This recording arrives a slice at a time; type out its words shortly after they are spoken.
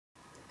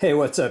Hey,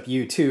 what's up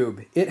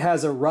YouTube? It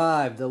has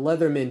arrived, the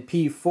Leatherman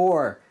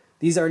P4.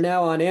 These are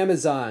now on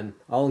Amazon.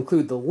 I'll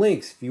include the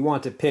links if you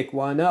want to pick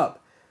one up.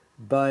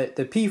 But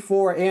the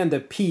P4 and the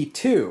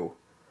P2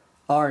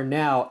 are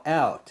now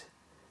out.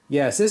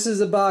 Yes, this is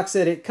the box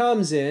that it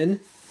comes in.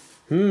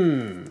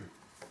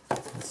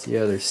 That's the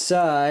other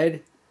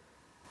side.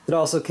 It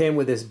also came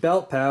with this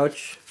belt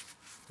pouch.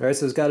 Alright,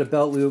 so it's got a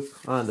belt loop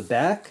on the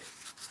back.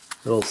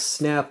 Little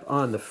snap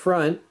on the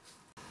front.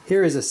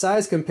 Here is a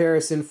size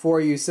comparison for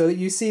you so that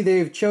you see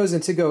they've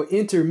chosen to go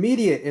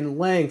intermediate in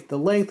length. The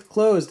length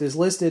closed is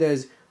listed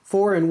as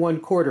 4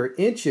 1/4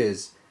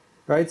 inches,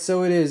 right?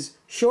 So it is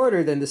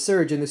shorter than the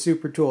Surge and the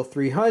Super Tool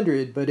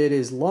 300, but it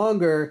is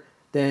longer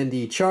than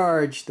the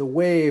Charge, the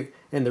Wave,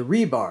 and the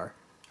Rebar,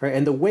 right?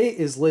 And the weight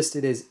is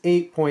listed as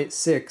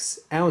 8.6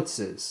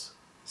 ounces.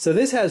 So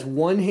this has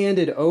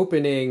one-handed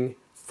opening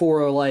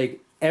for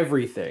like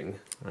everything,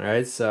 all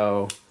right?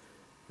 So,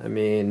 I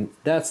mean,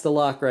 that's the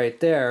lock right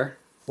there.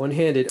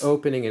 One-handed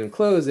opening and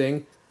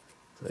closing.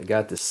 So I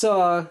got the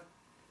saw,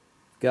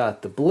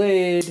 got the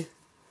blade,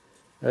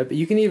 but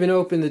you can even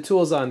open the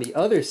tools on the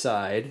other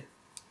side.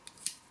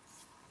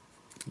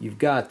 You've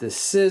got the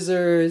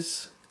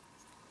scissors,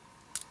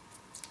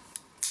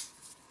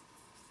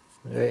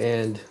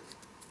 and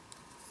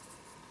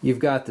you've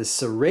got the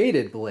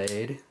serrated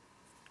blade.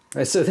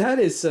 Right, so that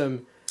is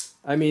some,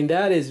 I mean,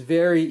 that is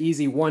very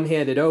easy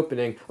one-handed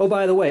opening. Oh,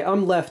 by the way,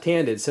 I'm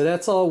left-handed, so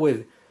that's all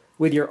with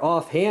your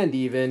offhand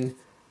even.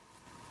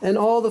 And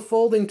all the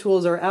folding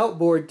tools are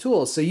outboard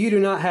tools, so you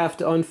do not have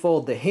to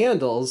unfold the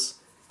handles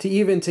to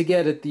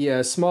get at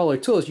the smaller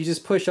tools. You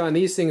just push on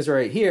these things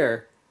right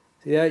here.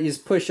 See that? You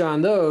just push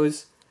on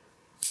those.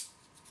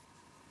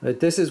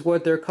 But this is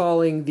what they're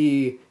calling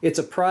it's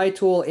a pry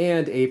tool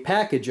and a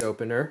package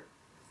opener.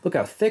 Look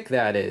how thick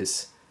that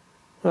is.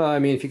 Well, I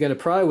mean, if you're going to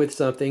pry with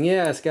something,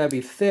 yeah, it's got to be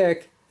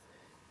thick.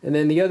 And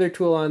then the other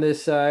tool on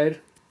this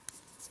side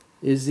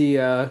is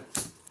the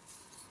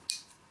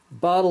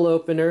bottle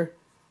opener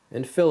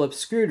and Phillips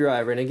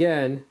screwdriver, and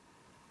again,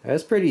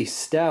 that's pretty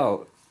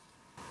stout.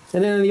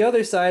 And then on the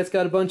other side, it's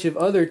got a bunch of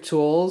other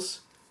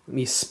tools. Let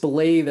me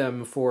splay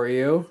them for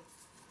you.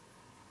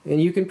 And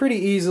you can pretty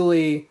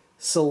easily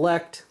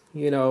select,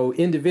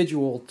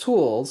 individual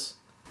tools.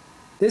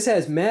 This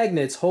has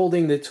magnets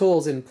holding the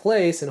tools in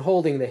place and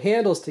holding the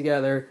handles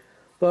together,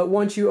 but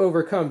once you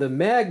overcome the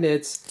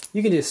magnets,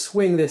 you can just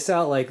swing this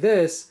out like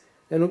this,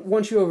 and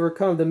once you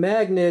overcome the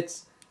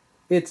magnets,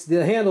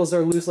 the handles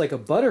are loose like a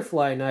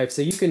butterfly knife,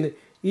 so you can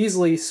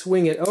easily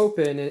swing it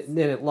open, and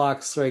then it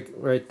locks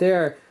right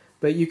there.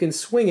 But you can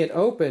swing it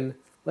open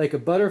like a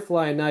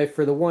butterfly knife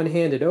for the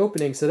one-handed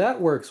opening, so that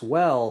works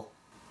well.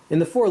 In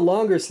the 4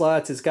 longer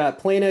slots, it's got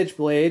plain edge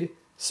blade,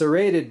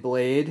 serrated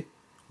blade,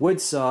 wood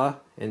saw,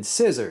 and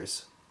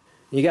scissors.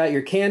 You got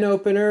your can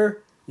opener,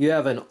 you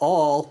have an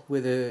awl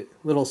with a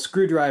little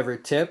screwdriver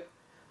tip,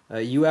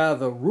 you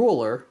have a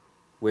ruler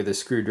with a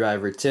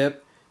screwdriver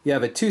tip, you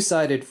have a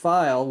 2-sided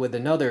file with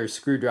another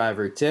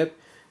screwdriver tip.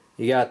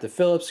 You got the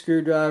Phillips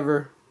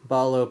screwdriver,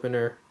 bottle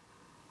opener,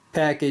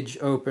 package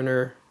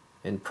opener,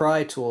 and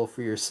pry tool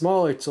for your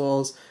smaller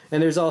tools.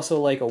 And there's also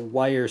like a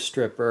wire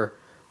stripper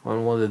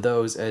on one of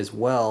those as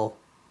well.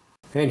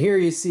 And here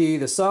you see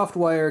the soft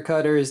wire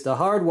cutters, the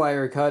hard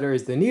wire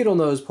cutters, the needle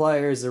nose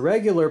pliers, the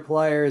regular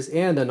pliers,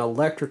 and an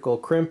electrical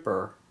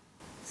crimper.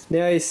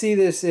 Now you see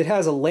this, it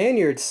has a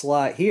lanyard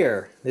slot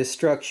here, this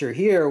structure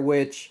here,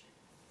 which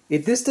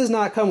this does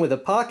not come with a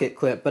pocket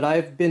clip, but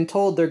I've been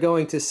told they're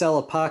going to sell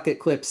a pocket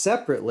clip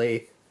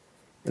separately,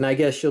 and I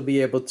guess you'll be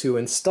able to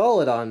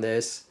install it on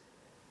this.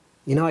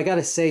 I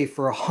gotta say,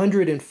 for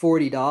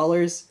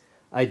 $140,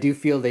 I do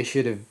feel they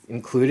should have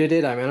included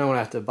it. I mean, I don't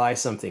have to buy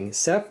something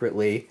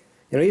separately.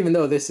 Even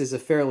though this is a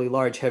fairly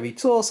large, heavy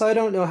tool, so I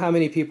don't know how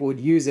many people would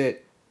use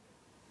it,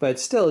 but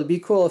still, it'd be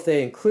cool if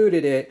they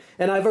included it.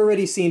 And I've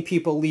already seen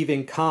people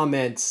leaving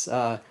comments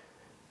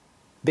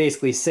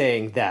basically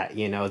saying that,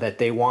 that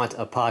they want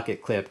a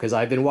pocket clip, because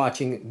I've been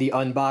watching the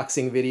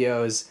unboxing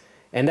videos,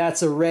 and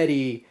that's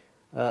already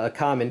a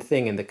common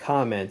thing in the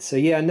comments. So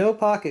yeah, no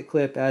pocket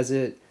clip as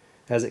it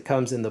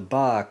comes in the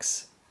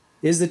box.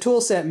 Is the tool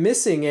set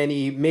missing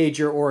any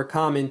major or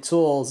common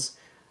tools?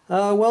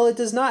 Well, it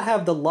does not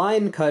have the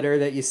line cutter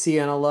that you see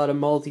on a lot of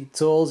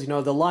multi-tools.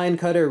 The line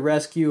cutter,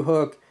 rescue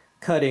hook,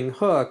 cutting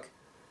hook.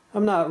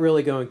 I'm not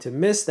really going to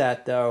miss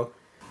that though.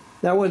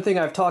 Now, one thing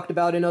I've talked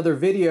about in other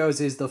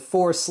videos is the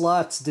 4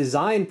 slots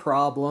design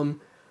problem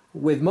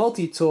with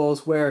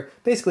multi-tools, where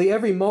basically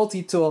every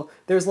multi-tool,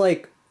 there's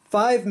like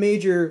 5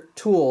 major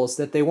tools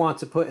that they want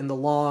to put in the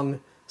long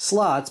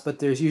slots, but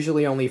there's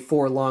usually only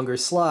 4 longer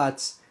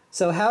slots.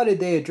 So how did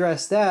they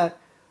address that?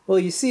 Well,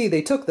 you see,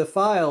 they took the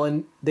file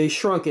and they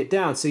shrunk it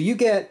down, so you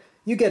get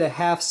a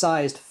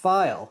half-sized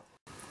file.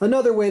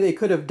 Another way they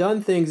could have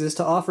done things is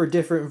to offer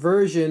different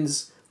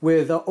versions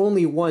with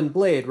only one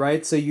blade,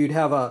 right? So you'd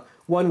have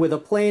one with a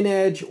plain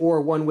edge, or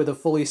one with a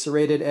fully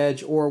serrated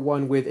edge, or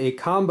one with a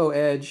combo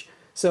edge.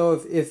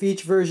 So if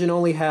each version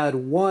only had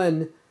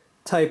one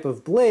type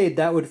of blade,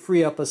 that would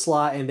free up a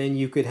slot, and then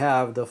you could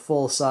have the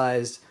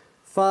full-sized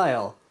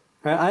file.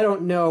 I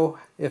don't know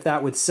if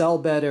that would sell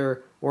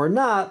better or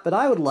not, but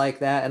I would like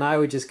that, and I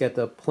would just get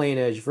the plain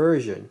edge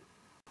version.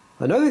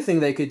 Another thing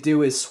they could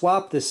do is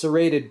swap the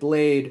serrated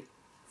blade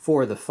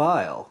for the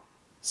file.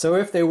 So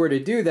if they were to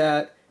do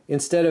that,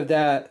 instead of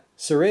that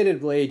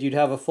serrated blade, you'd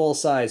have a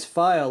full-size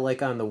file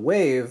like on the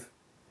Wave,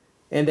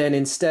 and then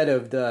instead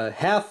of the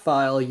half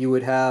file, you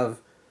would have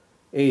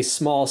a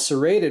small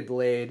serrated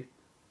blade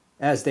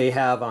as they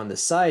have on the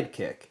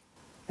Sidekick.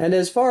 And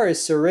as far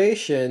as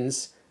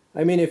serrations,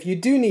 I mean, if you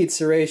do need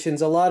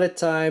serrations, a lot of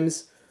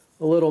times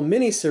a little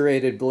mini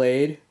serrated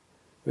blade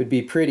would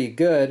be pretty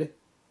good.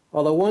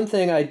 Although one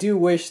thing I do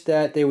wish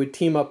that they would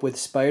team up with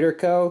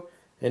Spyderco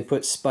and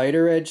put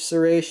spider edge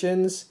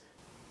serrations.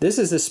 This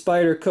is a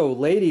Spyderco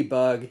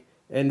Ladybug,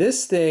 and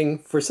this thing,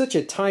 for such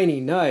a tiny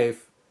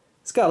knife,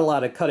 it's got a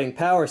lot of cutting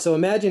power. So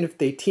imagine if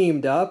they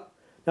teamed up.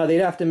 Now they'd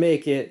have to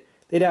make it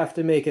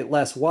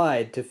less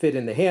wide to fit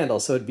in the handle,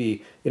 so it'd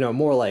be,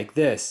 more like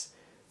this.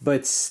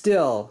 But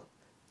still,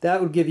 that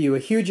would give you a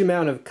huge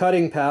amount of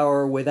cutting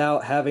power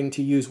without having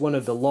to use one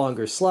of the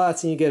longer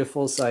slots, and you get a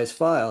full-size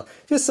file.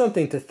 Just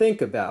something to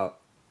think about.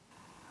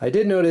 I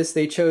did notice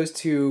they chose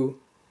to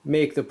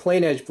make the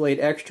plain edge blade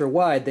extra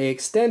wide. They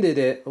extended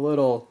it a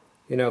little,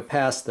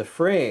 past the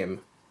frame,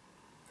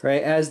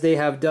 right? As they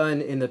have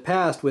done in the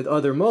past with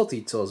other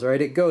multi-tools,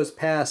 right? It goes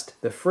past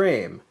the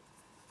frame.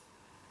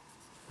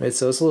 Right,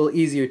 so it's a little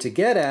easier to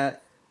get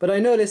at, but I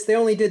noticed they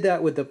only did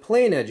that with the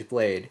plain edge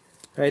blade,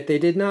 right? They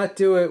did not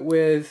do it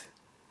with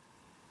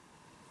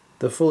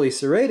the fully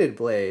serrated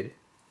blade.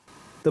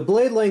 The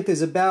blade length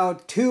is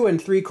about 2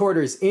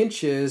 3/4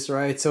 inches,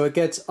 right? So it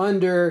gets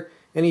under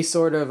any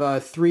sort of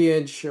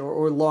 3-inch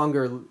or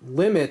longer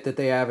limit that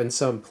they have in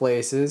some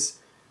places.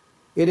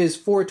 It is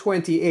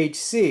 420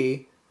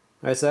 HC,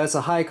 right? So that's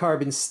a high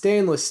carbon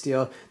stainless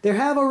steel. There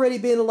have already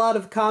been a lot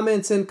of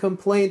comments and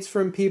complaints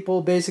from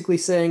people basically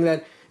saying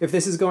that if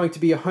this is going to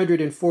be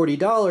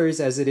 $140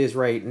 as it is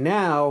right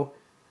now,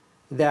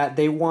 that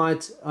they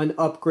want an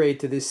upgrade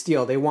to this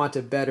steel. They want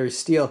a better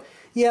steel.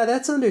 Yeah,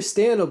 that's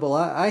understandable.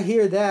 I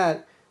hear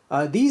that.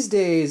 These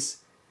days,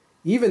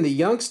 even the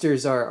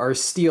youngsters are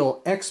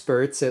steel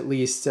experts, at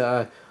least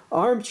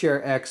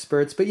armchair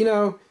experts. But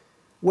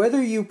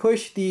whether you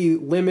push the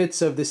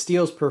limits of the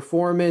steel's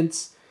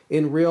performance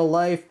in real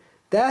life,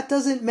 that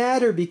doesn't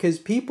matter because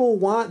people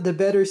want the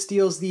better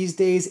steels these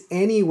days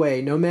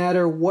anyway, no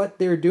matter what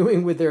they're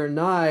doing with their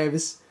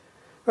knives.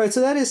 All right,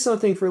 so that is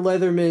something for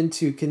Leatherman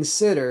to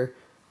consider.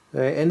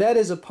 Right, and that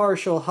is a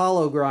partial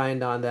hollow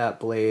grind on that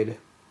blade.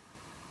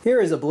 Here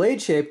is a blade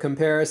shape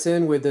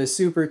comparison with the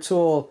Super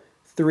Tool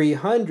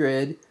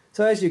 300.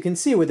 So as you can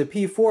see with the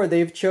P4,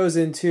 they've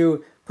chosen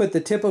to put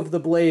the tip of the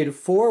blade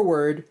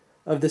forward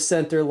of the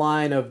center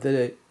line of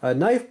the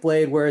knife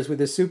blade, whereas with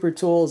the Super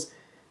Tools,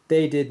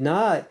 they did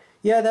not.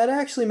 Yeah, that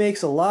actually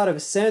makes a lot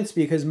of sense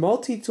because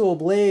multi-tool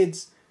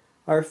blades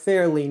are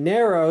fairly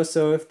narrow,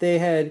 so if they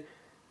had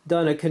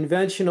done a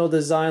conventional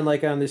design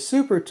like on the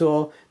Super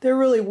Tool, there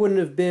really wouldn't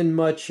have been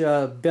much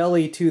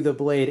belly to the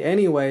blade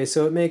anyway,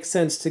 so it makes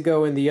sense to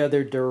go in the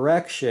other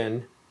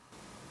direction.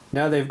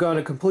 Now they've gone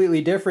a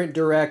completely different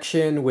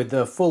direction with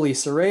the fully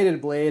serrated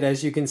blade.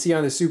 As you can see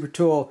on the Super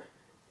Tool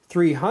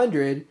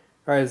 300,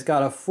 right, it's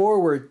got a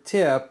forward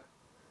tip,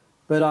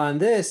 but on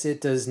this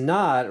it does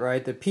not,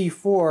 right? The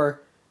P4,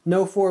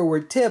 no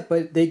forward tip,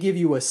 but they give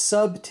you a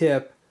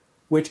sub-tip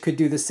which could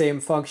do the same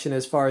function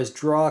as far as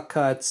draw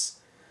cuts,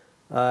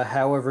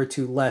 however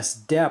to less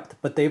depth.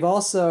 But they've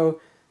also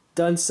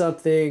done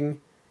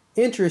something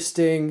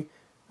interesting,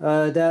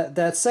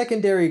 that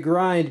secondary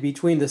grind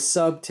between the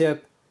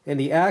sub-tip and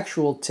the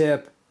actual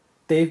tip,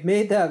 they've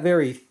made that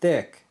very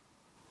thick.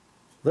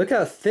 Look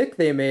how thick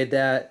they made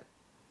that,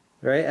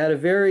 right? At a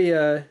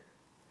very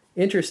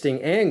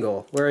interesting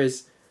angle.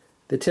 Whereas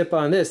the tip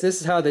on this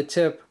is how the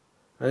tip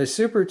on the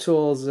Super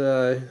Tool's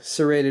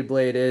serrated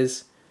blade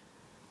is.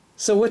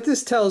 So what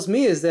this tells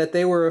me is that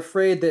they were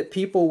afraid that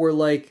people were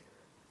like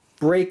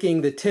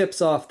breaking the tips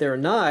off their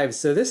knives.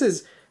 So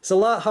it's a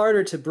lot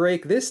harder to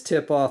break this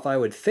tip off, I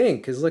would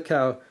think, because look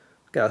how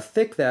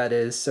thick that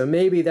is. So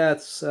maybe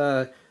that's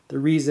the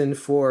reason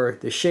for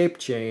the shape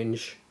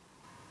change.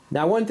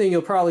 Now one thing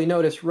you'll probably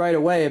notice right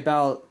away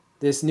about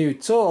this new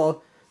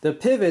tool, the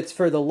pivots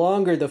for the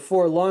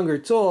 4 longer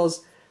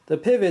tools, the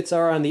pivots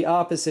are on the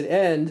opposite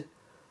end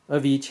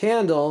of each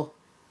handle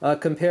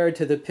compared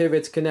to the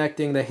pivots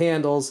connecting the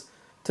handles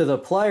to the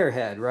plier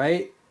head,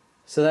 right?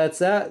 So that's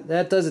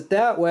that does it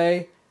that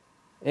way,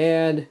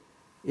 and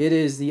it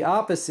is the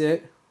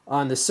opposite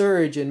on the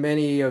Surge and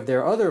many of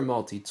their other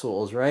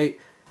multi-tools, right?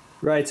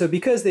 Right, so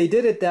because they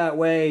did it that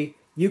way,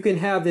 you can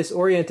have this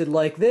oriented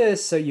like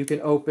this, so you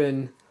can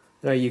open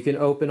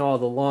all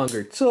the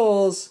longer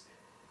tools,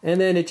 and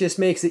then it just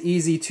makes it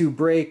easy to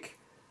break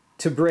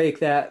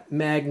that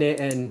magnet,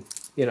 and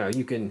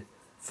you can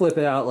flip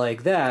it out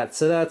like that.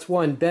 So that's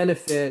one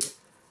benefit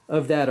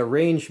of that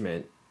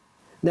arrangement.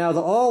 Now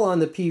the awl on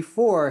the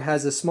P4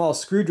 has a small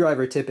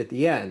screwdriver tip at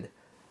the end.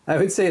 I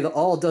would say the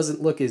awl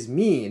doesn't look as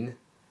mean,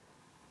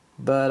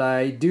 but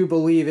I do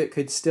believe it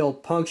could still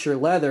puncture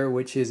leather,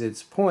 which is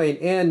its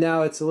point, and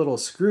now it's a little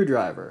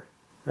screwdriver,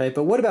 right?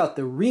 But what about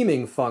the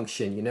reaming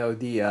function? You know,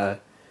 the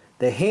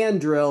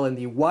hand drill and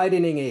the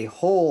widening a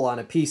hole on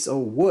a piece of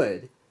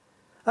wood.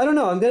 I don't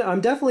know.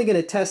 I'm definitely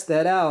gonna test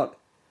that out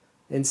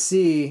and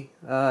see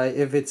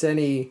if it's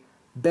any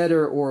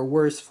better or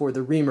worse for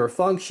the reamer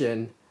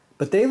function.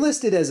 But they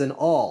list it as an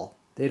all.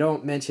 They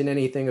don't mention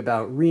anything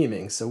about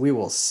reaming, so we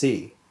will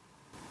see.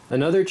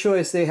 Another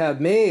choice they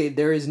have made,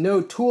 there is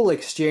no tool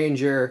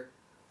exchanger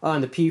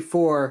on the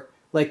P4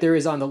 like there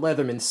is on the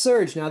Leatherman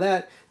Surge. Now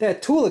that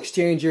tool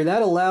exchanger,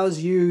 that allows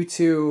you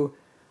to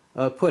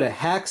put a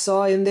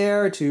hacksaw in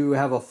there to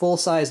have a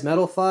full-size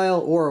metal file,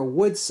 or a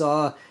wood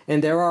saw,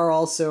 and there are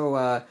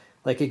also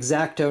like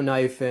X-Acto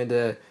knife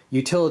and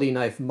utility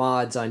knife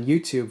mods on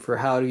YouTube for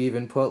how to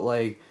even put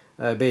like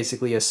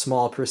basically a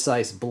small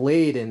precise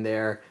blade in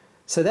there.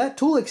 So that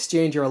tool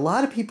exchanger, a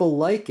lot of people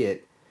like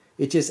it.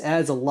 It just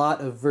adds a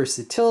lot of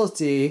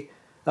versatility,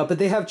 but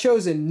they have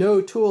chosen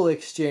no tool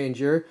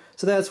exchanger,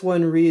 so that's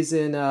one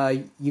reason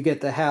you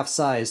get the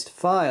half-sized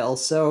file.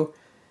 So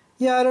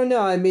yeah, I don't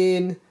know. I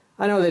mean,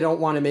 I know they don't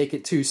want to make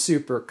it too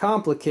super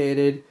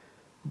complicated,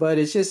 but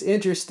it's just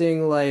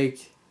interesting,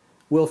 like,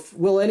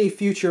 will any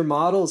future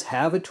models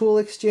have a tool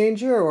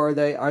exchanger, or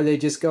are they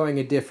just going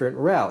a different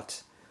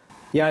route?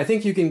 Yeah, I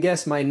think you can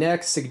guess my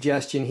next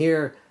suggestion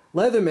here.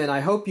 Leatherman,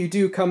 I hope you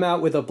do come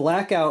out with a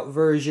blackout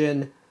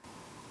version.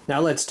 Now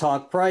let's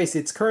talk price.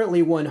 It's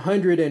currently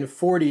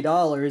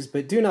 $140,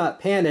 but do not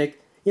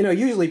panic. You know,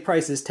 usually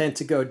prices tend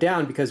to go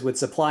down because with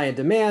supply and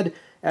demand,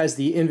 as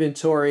the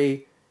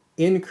inventory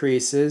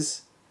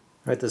increases,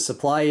 right, the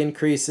supply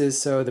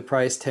increases, so the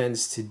price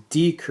tends to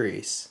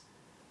decrease.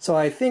 So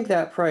I think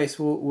that price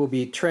will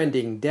be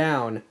trending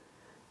down,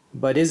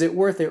 but is it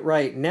worth it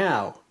right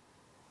now?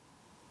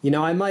 You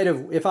know, I might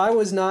have, if I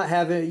was not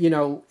having, you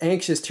know,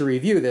 anxious to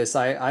review this,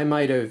 I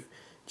might have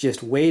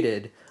just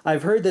waited.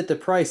 I've heard that the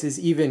price is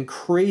even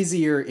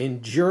crazier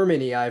in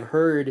Germany. I've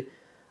heard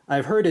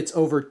it's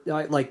over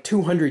like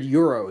 200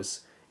 euros,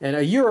 and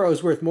a euro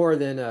is worth more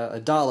than a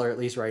dollar, at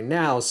least right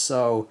now.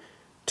 So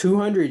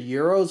 200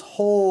 euros,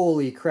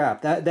 holy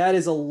crap, that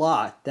is a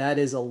lot. That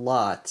is a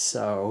lot.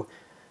 So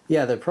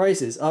yeah, the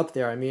price is up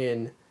there. I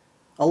mean,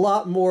 a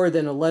lot more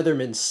than a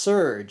Leatherman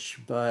Surge,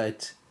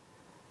 but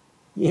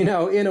you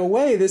know, in a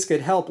way, this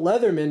could help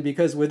Leatherman,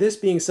 because with this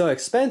being so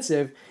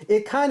expensive,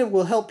 it kind of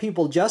will help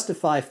people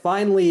justify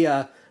finally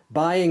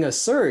buying a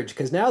Surge,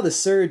 because now the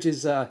Surge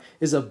is a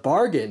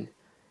bargain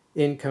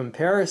in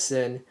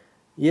comparison.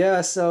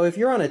 Yeah, so if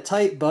you're on a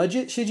tight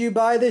budget, should you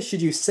buy this?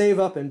 Should you save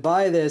up and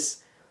buy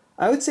this?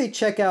 I would say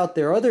check out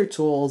their other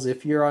tools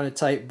if you're on a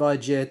tight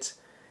budget,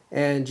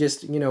 and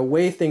just, you know,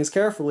 weigh things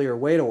carefully or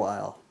wait a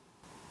while.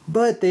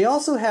 But they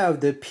also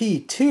have the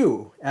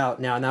P2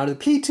 out now. Now the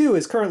P2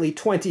 is currently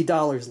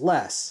 $20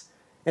 less.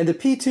 And the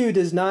P2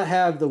 does not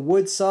have the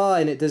wood saw,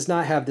 and it does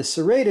not have the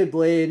serrated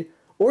blade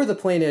or the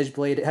plain edge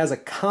blade. It has a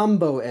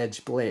combo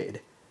edge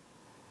blade.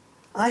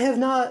 I have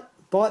not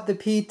bought the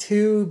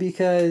P2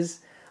 because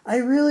I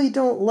really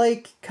don't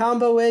like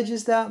combo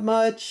edges that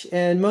much,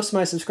 and most of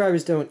my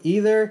subscribers don't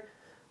either.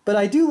 But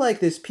I do like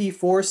this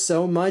P4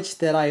 so much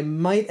that I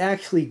might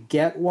actually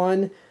get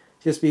one,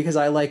 just because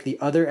I like the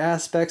other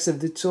aspects of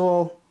the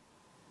tool.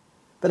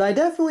 But I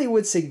definitely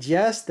would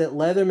suggest that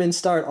Leatherman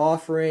start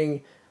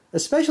offering,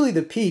 especially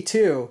the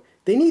P2,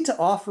 they need to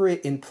offer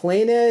it in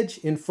plain edge,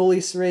 in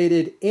fully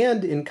serrated,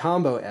 and in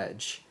combo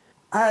edge.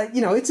 You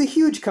know, it's a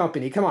huge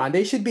company. Come on,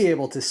 they should be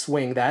able to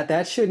swing that.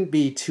 That shouldn't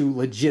be too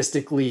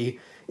logistically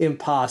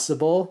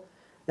impossible.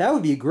 That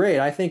would be great.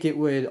 I think it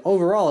would,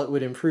 overall, it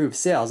would improve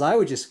sales. I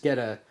would just get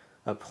a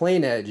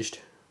plain edged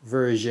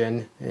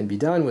version and be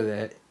done with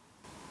it.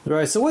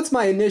 Alright, so what's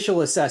my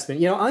initial assessment?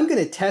 You know, I'm going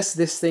to test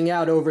this thing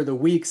out over the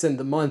weeks and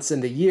the months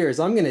and the years.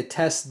 I'm going to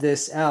test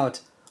this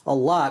out a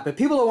lot, but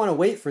people don't want to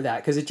wait for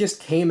that because it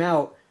just came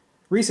out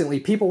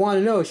recently. People want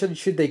to know,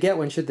 should they get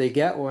one? Should they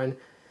get one?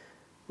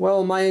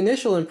 Well, my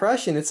initial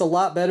impression, it's a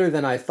lot better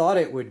than I thought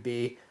it would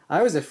be.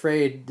 I was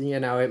afraid,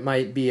 you know, it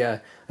might be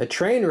a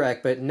train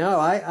wreck, but no,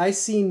 I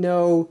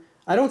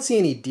don't see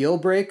any deal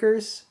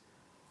breakers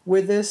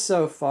with this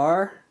so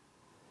far,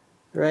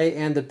 right?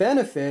 And the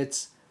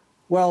benefits,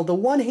 well, the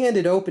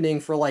one-handed opening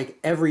for like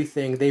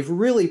everything, they've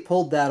really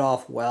pulled that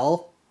off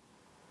well.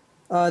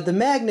 The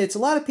magnets, a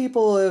lot of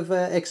people have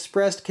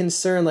expressed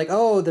concern like,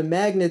 oh, the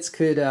magnets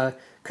could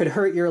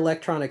hurt your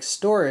electronic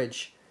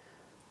storage.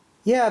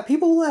 Yeah,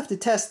 people will have to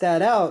test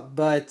that out,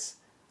 but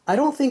I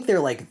don't think they're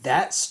like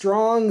that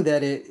strong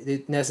that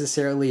it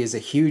necessarily is a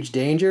huge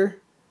danger.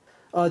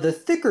 The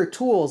thicker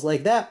tools,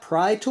 like that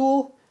pry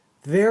tool,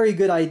 very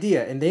good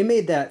idea, and they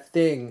made that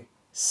thing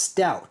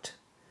stout.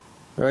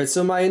 Alright,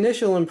 so my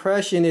initial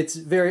impression, it's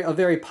a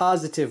very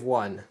positive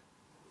one.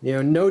 You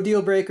know, no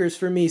deal breakers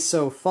for me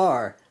so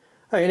far.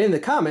 Alright, and in the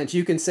comments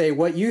you can say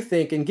what you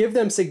think and give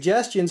them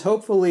suggestions.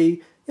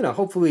 Hopefully, you know,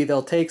 hopefully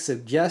they'll take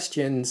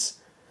suggestions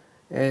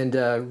and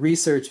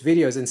research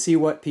videos and see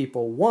what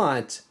people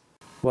want.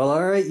 Well,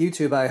 alright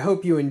YouTube, I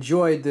hope you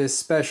enjoyed this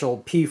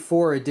special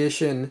P4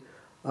 edition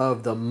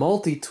of the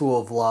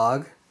multi-tool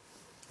vlog.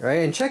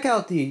 Right, and check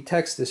out the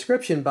text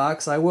description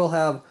box. I will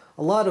have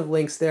a lot of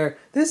links there.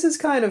 This is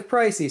kind of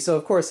pricey, so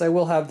of course I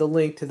will have the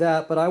link to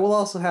that, but I will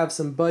also have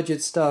some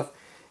budget stuff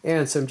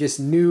and some just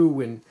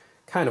new and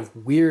kind of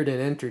weird and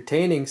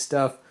entertaining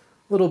stuff.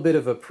 A little bit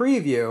of a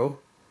preview.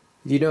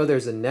 You know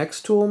there's a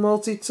Nextool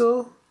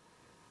multi-tool?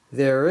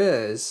 There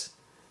is.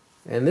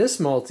 And this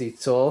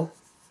multi-tool,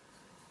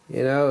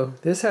 you know,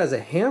 this has a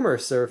hammer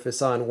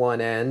surface on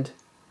one end.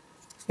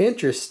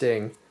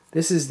 Interesting.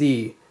 This is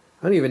the,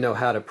 I don't even know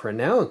how to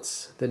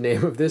pronounce the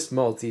name of this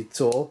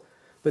multi-tool,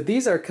 but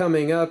these are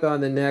coming up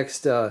on the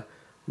next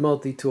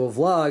multi-tool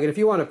vlog, and if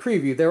you want a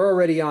preview, they're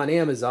already on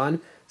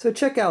Amazon, so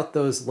check out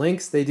those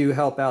links. They do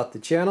help out the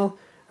channel.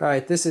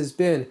 Alright, this has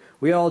been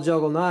We All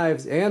Juggle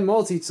Knives and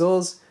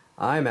Multi-Tools.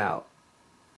 I'm out.